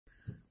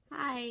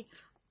Hi,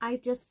 I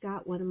just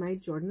got one of my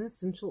Jordan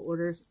Essential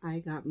orders. I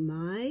got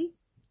my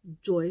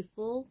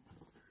Joyful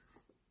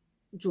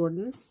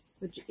Jordan,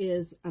 which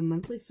is a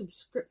monthly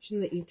subscription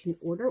that you can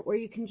order, or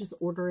you can just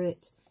order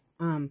it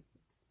on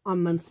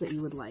months that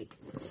you would like.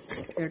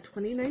 They're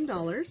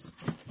 $29,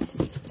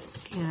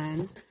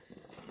 and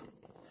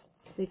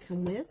they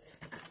come with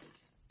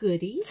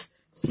goodies.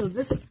 So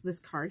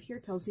this card here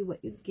tells you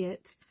what you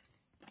get,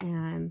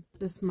 and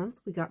this month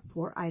we got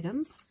 4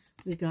 items.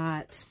 We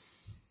got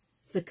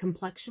the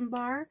complexion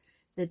bar,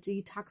 the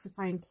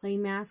detoxifying clay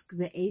mask,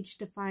 the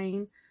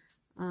age-defying,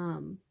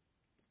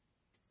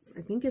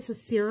 I think it's a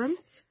serum,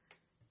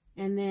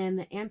 and then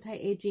the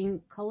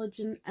anti-aging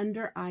collagen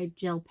under eye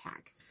gel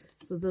pack.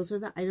 So those are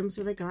the items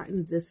that I got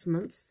in this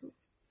month's.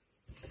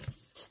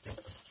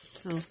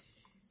 So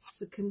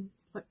it's a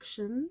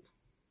complexion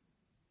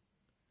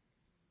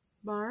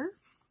bar,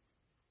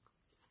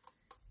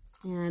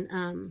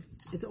 and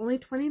it's only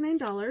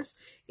 $29.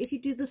 If you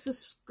do the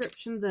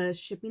subscription, the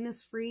shipping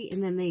is free,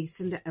 and then they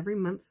send it every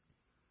month.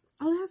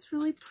 Oh, that's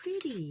really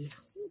pretty.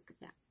 Look at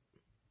that.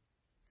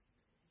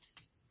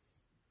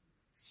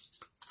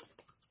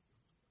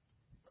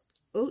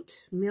 Oat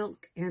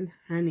milk and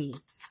honey.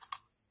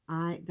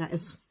 That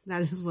is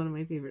one of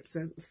my favorite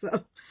scents,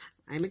 so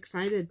I'm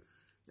excited.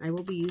 I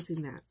will be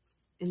using that.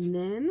 And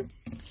then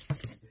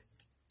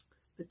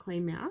the clay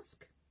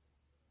mask.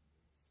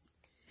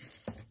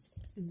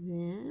 And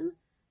then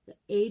the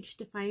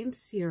age-defying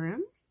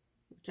serum,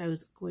 which I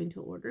was going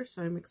to order,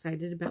 so I'm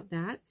excited about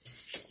that.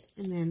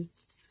 And then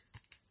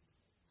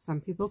some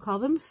people call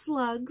them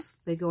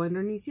slugs. They go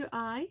underneath your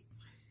eye.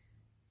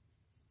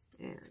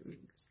 And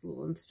just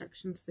little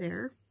instructions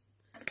there.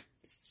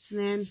 And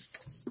then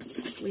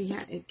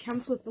it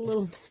comes with the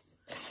little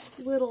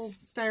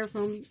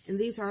styrofoam, and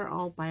these are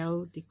all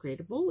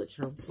biodegradable, which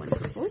are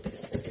wonderful.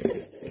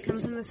 It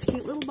comes in this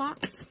cute little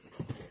box,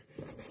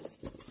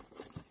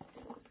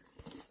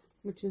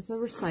 which is a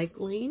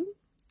recycling.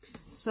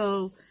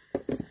 So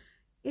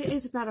it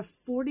is about a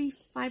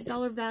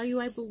 $45 value,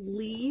 I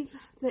believe,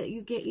 that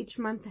you get each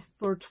month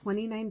for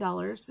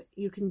 $29.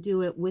 You can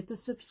do it with the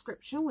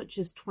subscription, which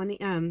is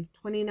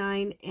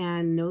 $29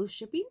 and no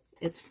shipping.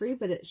 It's free,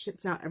 but it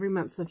ships out every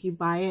month. So if you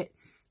buy it,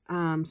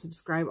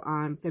 subscribe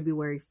on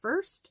February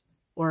 1st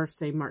or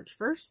say March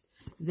 1st,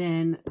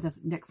 then the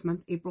next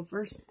month, April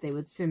 1st, they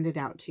would send it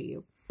out to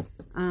you.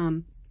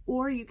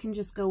 Or you can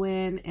just go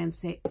in and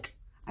say,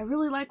 I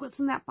really like what's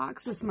in that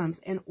box this month,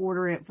 and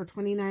order it for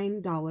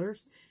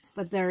 $29.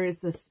 But there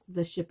is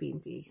the shipping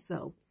fee.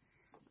 So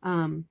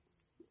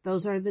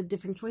those are the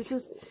different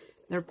choices.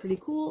 They're pretty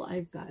cool.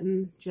 I've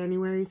gotten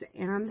January's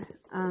and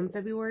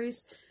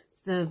February's.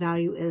 The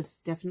value is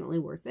definitely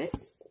worth it.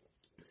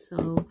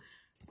 So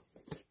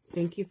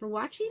thank you for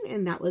watching.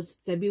 And that was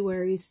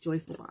February's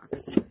Joyful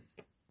Box.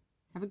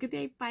 Have a good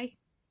day. Bye.